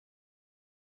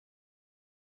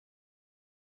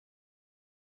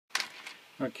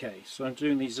Okay, so I'm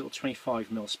doing these little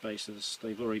 25mm spacers.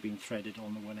 They've already been threaded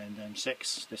on the one end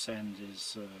M6. This end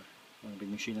is going to be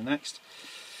machining next.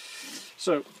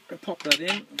 So I pop that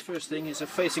in. The first thing is a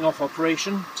facing off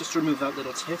operation, just to remove that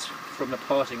little tit from the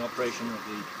parting operation of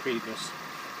the previous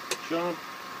job.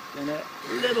 Then a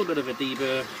little bit of a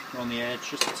deburr on the edge,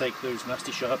 just to take those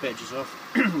nasty sharp edges off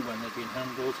when they've been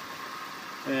handled.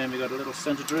 And we've got a little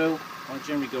centre drill. I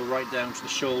generally go right down to the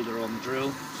shoulder on the drill,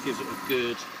 just gives it a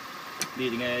good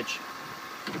leading edge.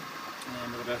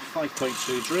 And we've got a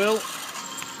 5.2 drill,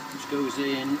 which goes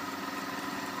in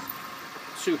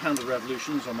 2 handle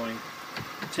revolutions on my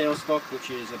tailstock,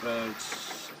 which is about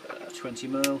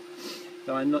 20mm.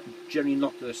 Then I generally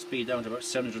knock the speed down to about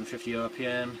 750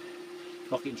 RPM,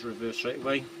 knock it into reverse straight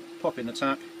away, pop in the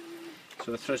tap,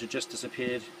 so the threads have just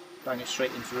disappeared, bang it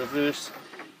straight into reverse,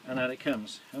 and out it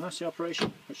comes. And that's the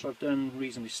operation, which I've done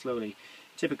reasonably slowly.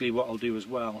 Typically what I'll do as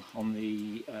well on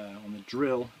the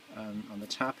drill and on the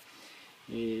tap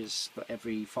is for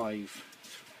every 5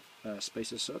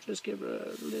 spacers, so I'll just give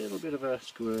it a little bit of a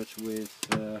squirt with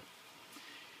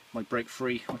my Break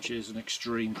Free, which is an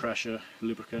extreme pressure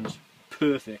lubricant,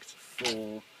 perfect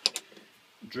for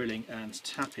drilling and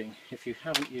tapping. If you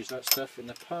haven't used that stuff in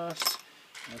the past,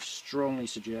 I strongly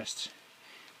suggest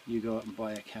you go out and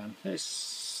buy a can.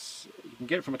 You can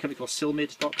get it from a company called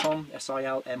silmid.com,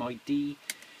 S-I-L-M-I-D.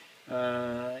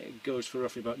 It goes for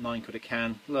roughly about £9 a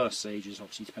can. Lower stages,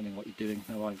 obviously, depending on what you're doing.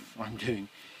 Now I'm doing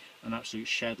an absolute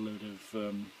shed load of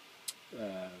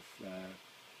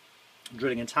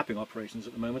drilling and tapping operations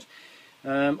at the moment.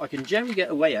 I can generally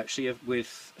get away actually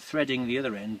with threading the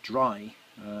other end dry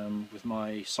with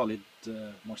my solid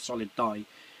die.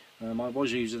 I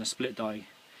was using a split die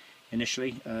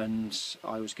initially, and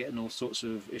I was getting all sorts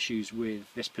of issues with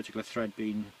this particular thread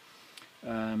being,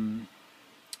 the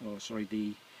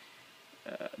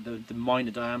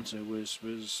minor diameter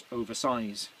was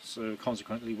oversized, so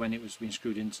consequently when it was being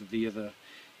screwed into the other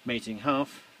mating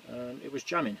half, it was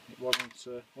jamming. It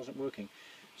wasn't working.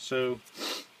 So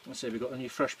let's say we've got a new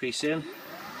fresh piece in,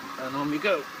 and on we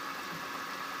go.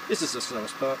 This is the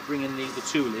slowest part, bringing the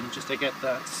tool in just to get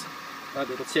that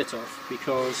little tit off,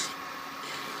 because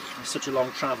it's such a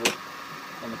long travel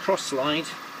on the cross slide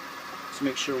to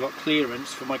make sure I've got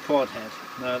clearance for my quad head.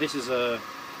 Now this is a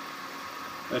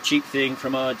cheap thing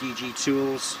from RDG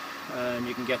Tools, and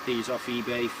you can get these off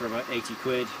eBay for about 80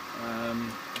 quid.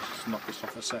 Let's just knock this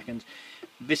off a second.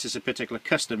 This is a particular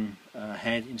custom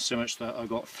head, in so much that I've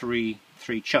got three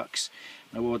chucks.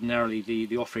 Now ordinarily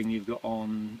the offering you've got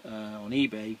on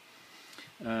eBay,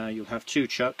 you'll have 2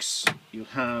 chucks. You'll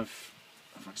have,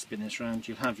 if I spin this round,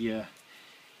 you'll have you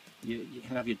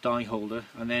can have your die holder,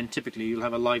 and then typically you'll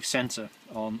have a live centre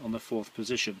on the 4th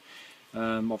position.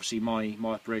 Obviously my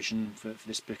operation for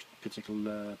this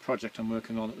particular project I'm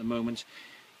working on at the moment,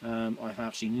 I have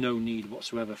absolutely no need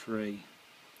whatsoever for a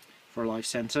live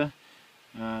centre,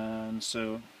 and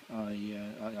so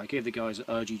I gave the guys at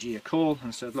RGG a call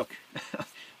and said, look, I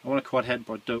want a quad head,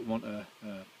 but I don't want a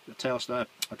tail star,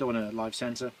 I don't want a live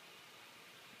centre.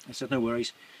 I said no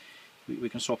worries, we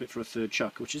can swap it for a 3rd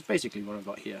chuck, which is basically what I've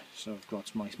got here. So I've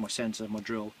got my centre, my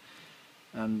drill,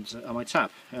 and my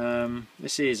tap.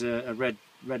 This is a red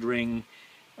ring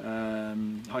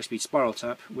high-speed spiral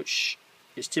tap, which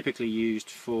is typically used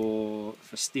for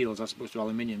steels as opposed to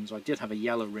aluminiums. I did have a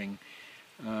yellow ring,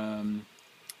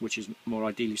 which is more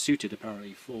ideally suited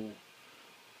apparently for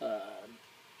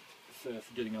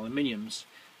doing aluminiums.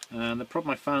 The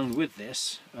problem I found with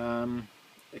this,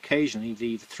 occasionally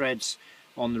the threads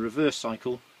on the reverse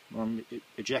cycle, when I'm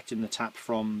ejecting the tap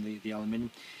from the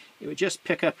aluminium, it would just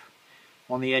pick up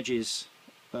on the edges,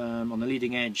 on the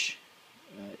leading edge,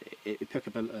 it would pick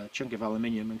up a chunk of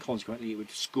aluminium, and consequently it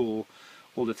would score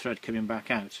all the thread coming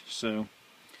back out. So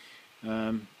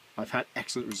I've had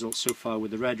excellent results so far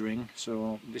with the red ring,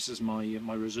 so this is my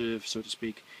reserve, so to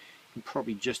speak. You can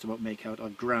probably just about make out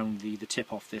I've ground the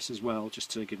tip off this as well, just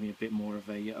to give me a bit more of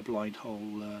a blind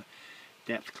hole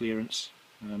depth clearance.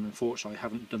 Unfortunately I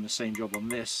haven't done the same job on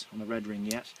this, on the red ring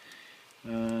yet.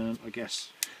 I guess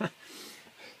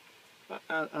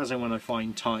as and when I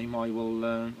find time I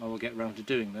will get around to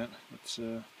doing that. But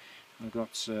I've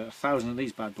got 1,000 of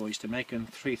these bad boys to make, and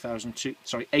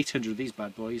 800 of these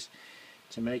bad boys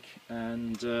to make,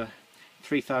 and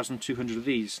 3,200 of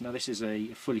these. Now this is a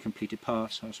fully completed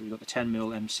part, so we've got the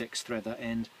 10mm M6 thread that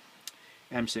end,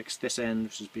 M6 this end,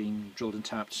 which is being drilled and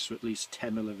tapped, so at least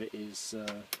 10mm of it is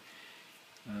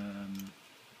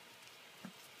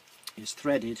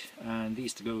threaded, and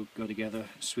these to go together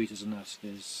sweet as a nut.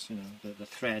 There's the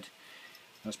thread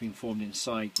that's been formed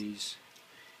inside these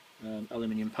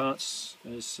aluminium parts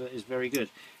is very good.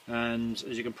 And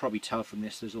as you can probably tell from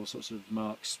this, there's all sorts of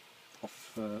marks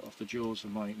off the jaws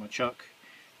of my chuck.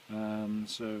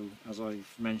 So as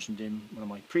I've mentioned in one of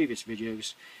my previous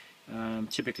videos,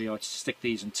 typically I'd stick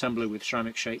these in tumbler with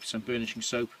ceramic shapes and burnishing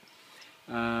soap.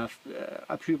 I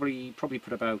probably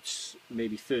put about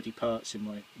maybe 30 parts in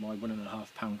my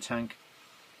 1.5 pound tank.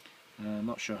 I'm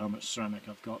not sure how much ceramic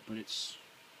I've got, but it's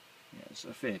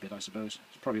a fair bit, I suppose.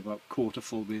 It's probably about quarter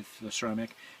full with the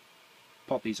ceramic.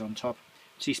 Pop these on top,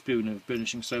 teaspoon of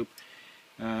burnishing soap,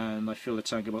 and I fill the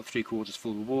tank about 3/4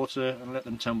 full with water and let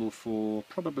them tumble for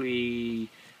probably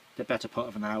the better part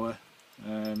of an hour.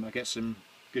 I get some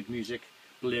good music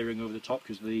blaring over the top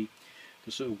because the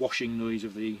sort of washing noise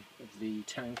of the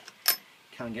tank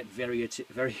can get very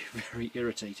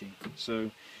irritating. So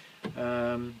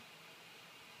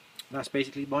that's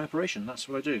basically my operation. That's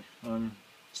what I do.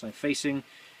 So facing,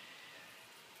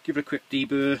 give it a quick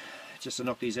deburr just to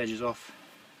knock these edges off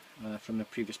from the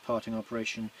previous parting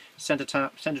operation. Center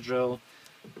tap, center drill,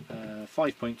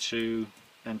 5.2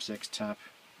 M6 tap,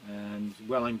 and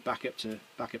while I'm back up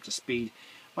to speed,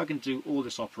 I can do all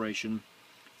this operation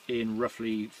in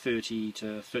roughly 30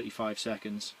 to 35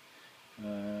 seconds.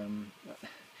 And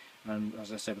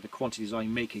as I said, with the quantities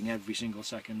I'm making, every single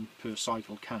second per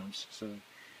cycle counts. So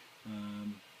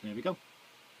there we go.